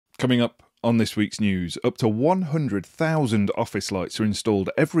Coming up on this week's news, up to 100,000 office lights are installed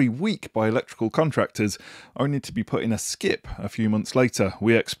every week by electrical contractors, only to be put in a skip a few months later.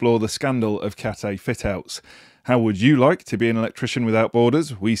 We explore the scandal of Cat A fit-outs. How would you like to be an electrician without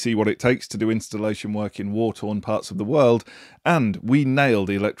borders? We see what it takes to do installation work in war-torn parts of the world, and we nail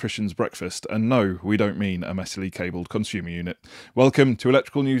the electrician's breakfast. And no, we don't mean a messily cabled consumer unit. Welcome to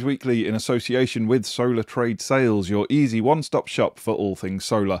Electrical News Weekly in association with Solar Trade Sales, your easy one-stop shop for all things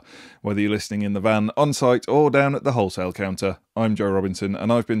solar. Whether you're listening in the van, on-site or down at the wholesale counter, I'm Joe Robinson, and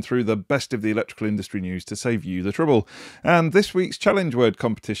I've been through the best of the electrical industry news to save you the trouble. And this week's challenge word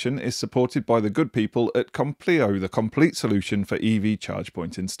competition is supported by the good people at Compleo, the complete solution for EV charge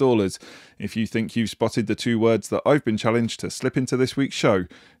point installers. If you think you've spotted the two words that I've been challenged to slip into this week's show,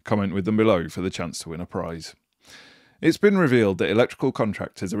 comment with them below for the chance to win a prize. It's been revealed that electrical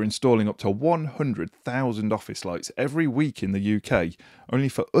contractors are installing up to 100,000 office lights every week in the UK, only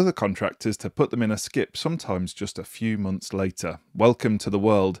for other contractors to put them in a skip sometimes just a few months later. Welcome to the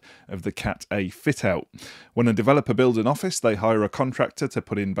world of the Cat A fit-out. When a developer builds an office, they hire a contractor to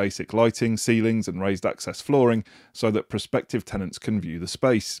put in basic lighting, ceilings and raised access flooring so that prospective tenants can view the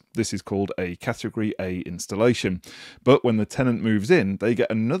space. This is called a Category A installation. But when the tenant moves in, they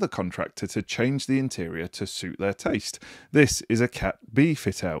get another contractor to change the interior to suit their taste. This is a Cat B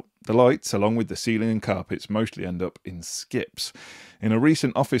fit-out. The lights, along with the ceiling and carpets, mostly end up in skips. In a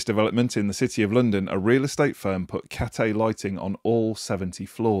recent office development in the City of London, a real estate firm put Cat A lighting on all 70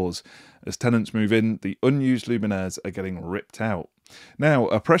 floors. As tenants move in, the unused luminaires are getting ripped out. Now,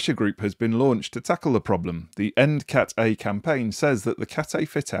 a pressure group has been launched to tackle the problem. The End Cat A campaign says that the Cat A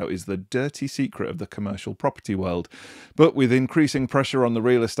fit-out is the dirty secret of the commercial property world. But with increasing pressure on the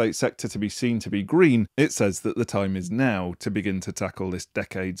real estate sector to be seen to be green, it says that the time is now to begin to tackle this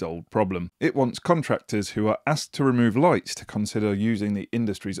decades-old problem. It wants contractors who are asked to remove lights to consider using the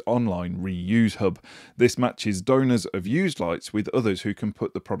industry's online reuse hub. This matches donors of used lights with others who can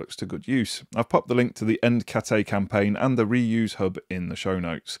put the products to good use. I've popped the link to the End Cat A campaign and the reuse hub in the show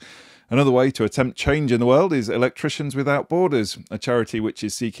notes. Another way to attempt change in the world is Electricians Without Borders, a charity which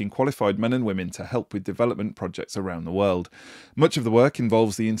is seeking qualified men and women to help with development projects around the world. Much of the work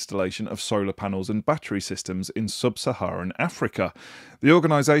involves the installation of solar panels and battery systems in sub-Saharan Africa. The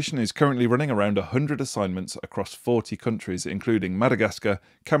organisation is currently running around 100 assignments across 40 countries, including Madagascar,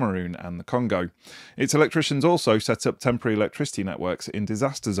 Cameroon and the Congo. Its electricians also set up temporary electricity networks in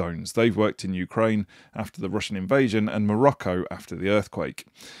disaster zones. They've worked in Ukraine after the Russian invasion and Morocco after the earthquake.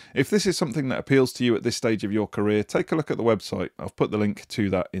 If this is something that appeals to you at this stage of your career, take a look at the website. I've put the link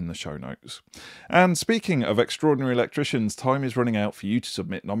to that in the show notes. And speaking of extraordinary electricians, time is running out for you to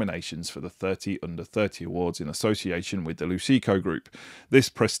submit nominations for the 30 Under 30 Awards in association with the Luceco Group. This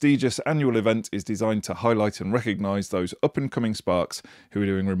prestigious annual event is designed to highlight and recognise those up-and-coming sparks who are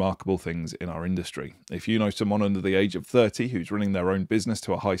doing remarkable things in our industry. If you know someone under the age of 30 who's running their own business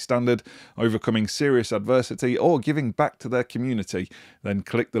to a high standard, overcoming serious adversity or giving back to their community, then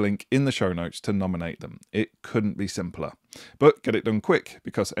click the link in the show notes to nominate them. It couldn't be simpler. But get it done quick,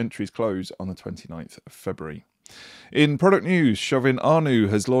 because entries close on the 29th of February. In product news, Chauvin Arnoux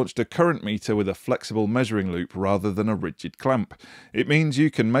has launched a current meter with a flexible measuring loop rather than a rigid clamp. It means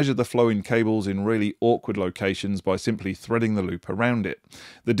you can measure the flow in cables in really awkward locations by simply threading the loop around it.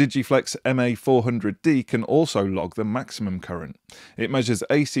 The DigiFlex MA400D can also log the maximum current. It measures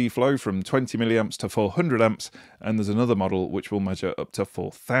AC flow from 20 mA to 400 amps, and there's another model which will measure up to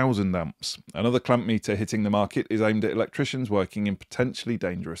 4,000 amps. Another clamp meter hitting the market is aimed at electricians working in potentially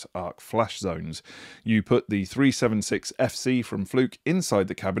dangerous arc flash zones. You put the 376 FC from Fluke inside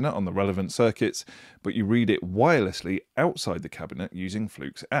the cabinet on the relevant circuits, but you read it wirelessly outside the cabinet using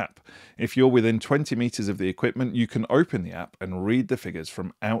Fluke's app. If you're within 20 meters of the equipment, you can open the app and read the figures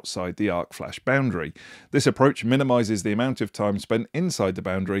from outside the arc flash boundary. This approach minimises the amount of time spent inside the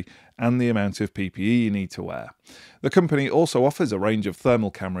boundary and the amount of PPE you need to wear. The company also offers a range of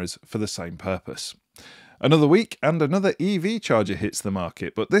thermal cameras for the same purpose. Another week and another EV charger hits the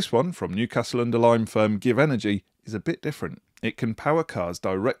market, but this one from Newcastle-under-Lyme firm GIV Energy is a bit different. It can power cars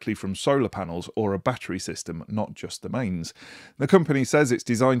directly from solar panels or a battery system, not just the mains. The company says it's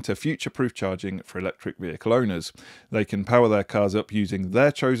designed to future-proof charging for electric vehicle owners. They can power their cars up using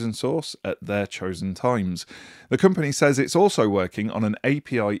their chosen source at their chosen times. The company says it's also working on an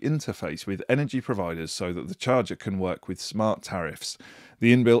API interface with energy providers so that the charger can work with smart tariffs.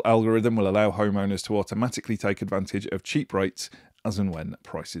 The inbuilt algorithm will allow homeowners to automatically take advantage of cheap rates as and when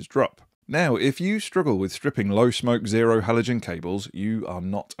prices drop. Now, if you struggle with stripping low smoke zero halogen cables, you are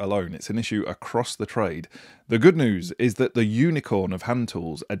not alone. It's an issue across the trade. The good news is that the unicorn of hand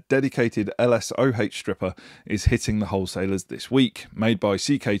tools, a dedicated LSOH stripper, is hitting the wholesalers this week. Made by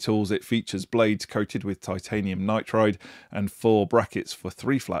CK Tools, it features blades coated with titanium nitride and 4 brackets for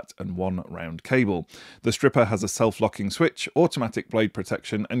 3 flat and 1 round cable. The stripper has a self-locking switch, automatic blade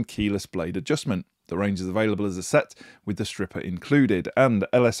protection and keyless blade adjustment. The range is available as a set with the stripper included, and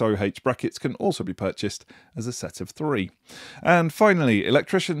LSOH brackets can also be purchased as a set of 3. And finally,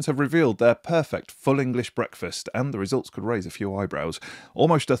 Electricians have revealed their perfect full English breakfast, and the results could raise a few eyebrows.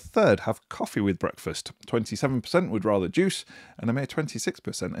 Almost a third have coffee with breakfast, 27% would rather juice, and a mere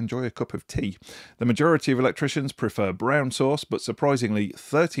 26% enjoy a cup of tea. The majority of electricians prefer brown sauce, but surprisingly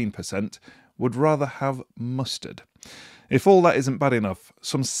 13% would rather have mustard. If all that isn't bad enough,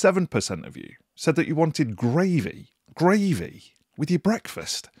 some 7% of you said that you wanted gravy with your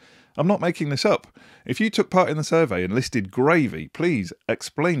breakfast. I'm not making this up. If you took part in the survey and listed gravy, please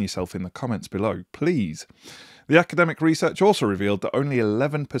explain yourself in the comments below, please. The academic research also revealed that only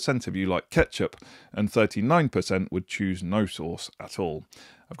 11% of you like ketchup and 39% would choose no sauce at all.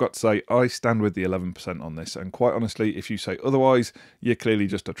 I've got to say, I stand with the 11% on this, and quite honestly, if you say otherwise, you're clearly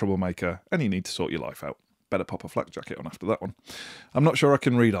just a troublemaker and you need to sort your life out. Better pop a flak jacket on after that one. I'm not sure I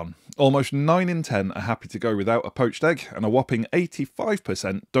can read on. Almost 9 in 10 are happy to go without a poached egg, and a whopping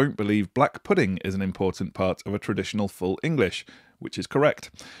 85% don't believe black pudding is an important part of a traditional full English, which is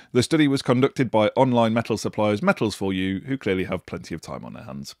correct. The study was conducted by online metal suppliers Metals For You, who clearly have plenty of time on their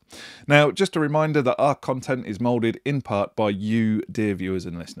hands. Now, just a reminder that our content is moulded in part by you, dear viewers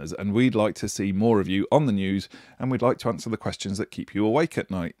and listeners, and we'd like to see more of you on the news, and we'd like to answer the questions that keep you awake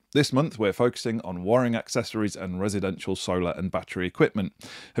at night. This month, we're focusing on wiring accessories and residential solar and battery equipment.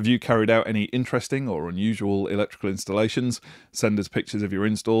 Have you carried out any interesting or unusual electrical installations? Send us pictures of your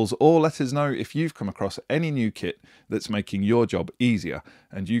installs, or let us know if you've come across any new kit that's making your job easier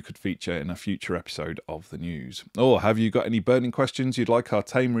and you could feature in a future episode of the news. Or have you got any burning questions you'd like our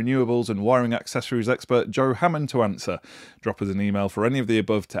Tame Renewables and wiring accessories expert Joe Hammond to answer? Drop us an email for any of the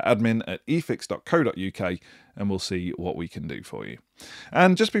above to admin@efix.co.uk and we'll see what we can do for you.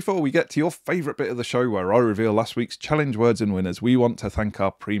 And just before we get to your favourite bit of the show where I reveal last week's challenge words and winners, we want to thank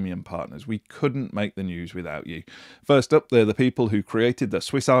our premium partners. We couldn't make the news without you. First up, they're the people who created the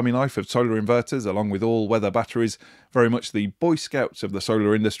Swiss Army knife of solar inverters along with all-weather batteries, very much the Boy Scouts of the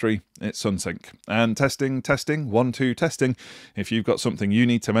solar industry. It's SunSync. And testing, 1, 2, testing. If you've got something you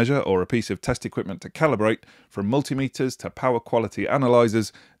need to measure or a piece of test equipment to calibrate, from multimeters to power quality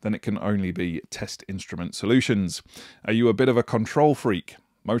analyzers, then it can only be Test Instrument Solutions. Are you a bit of a control freak?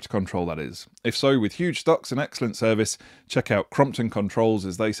 Motor control, that is. If so, with huge stocks and excellent service, check out Crompton Controls.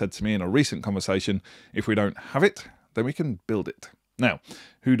 As they said to me in a recent conversation, if we don't have it, then we can build it. Now,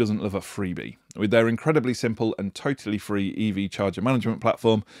 who doesn't love a freebie? With their incredibly simple and totally free EV charger management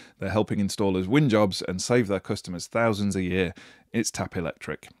platform, they're helping installers win jobs and save their customers thousands a year. It's Tap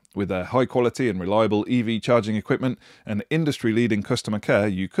Electric. With their high quality and reliable EV charging equipment and industry-leading customer care,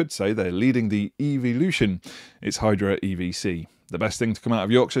 you could say they're leading the evolution. It's Hydra EVC. The best thing to come out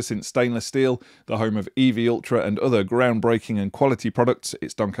of Yorkshire since stainless steel, the home of EV Ultra and other groundbreaking and quality products,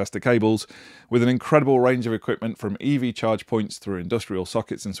 it's Doncaster Cables. With an incredible range of equipment from EV charge points through industrial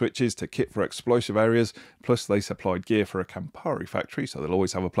sockets and switches to kit for explosive areas, plus they supplied gear for a Campari factory, so they'll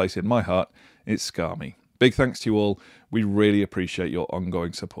always have a place in my heart, it's Scarmy. Big thanks to you all. We really appreciate your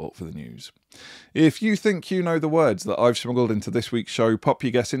ongoing support for the news. If you think you know the words that I've smuggled into this week's show, pop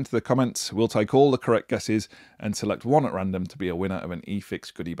your guess into the comments. We'll take all the correct guesses and select one at random to be a winner of an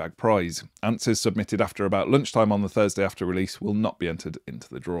eFIXX goodie bag prize. Answers submitted after about lunchtime on the Thursday after release will not be entered into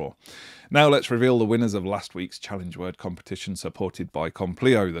the draw. Now let's reveal the winners of last week's challenge word competition supported by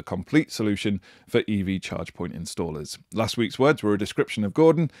Compleo, the complete solution for EV charge point installers. Last week's words were a description of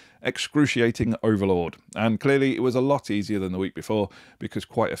Gordon, excruciating overlord, and clearly it was a lot easier than the week before because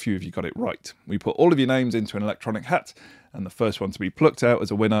quite a few of you got it right. We put all of your names into an electronic hat, and the first one to be plucked out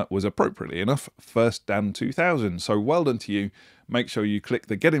as a winner was, appropriately enough, First Dan 2000. So well done to you. Make sure you click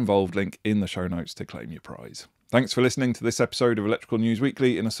the Get Involved link in the show notes to claim your prize. Thanks for listening to this episode of Electrical News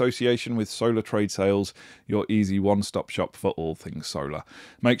Weekly in association with Solar Trade Sales, your easy one-stop shop for all things solar.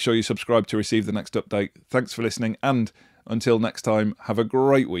 Make sure you subscribe to receive the next update. Thanks for listening, and until next time, have a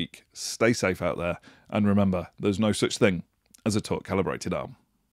great week. Stay safe out there, and remember, there's no such thing as a torque calibrated arm.